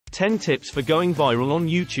10 tips for going viral on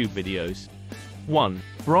YouTube videos. 1.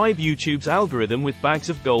 Bribe YouTube's algorithm with bags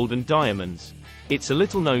of gold and diamonds. It's a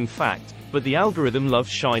little known fact, but the algorithm loves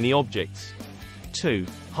shiny objects. 2.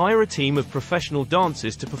 Hire a team of professional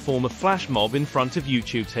dancers to perform a flash mob in front of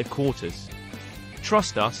YouTube's headquarters.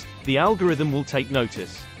 Trust us, the algorithm will take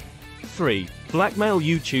notice. 3. Blackmail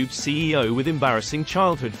YouTube's CEO with embarrassing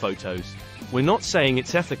childhood photos. We're not saying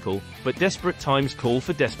it's ethical, but desperate times call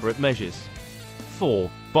for desperate measures.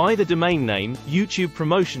 4. Buy the domain name,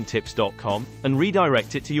 youtubepromotiontips.com, and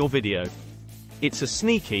redirect it to your video. It's a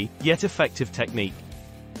sneaky, yet effective technique.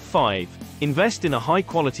 5. Invest in a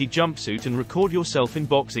high-quality jumpsuit and record yourself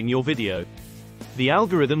unboxing your video. The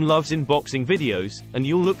algorithm loves unboxing videos, and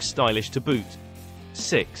you'll look stylish to boot.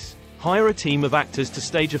 6. Hire a team of actors to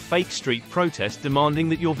stage a fake street protest demanding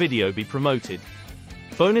that your video be promoted.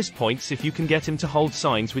 Bonus points if you can get him to hold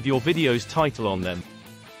signs with your video's title on them.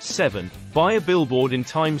 7. Buy a billboard in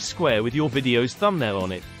Times Square with your video's thumbnail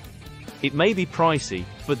on it. It may be pricey,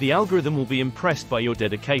 but the algorithm will be impressed by your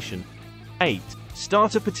dedication. 8.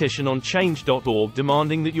 Start a petition on change.org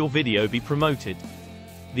demanding that your video be promoted.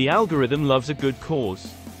 The algorithm loves a good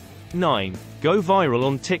cause. 9. Go viral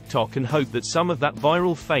on TikTok and hope that some of that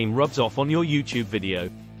viral fame rubs off on your YouTube video.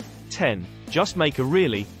 10. Just make a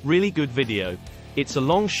really, really good video. It's a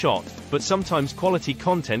long shot, but sometimes quality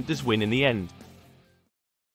content does win in the end.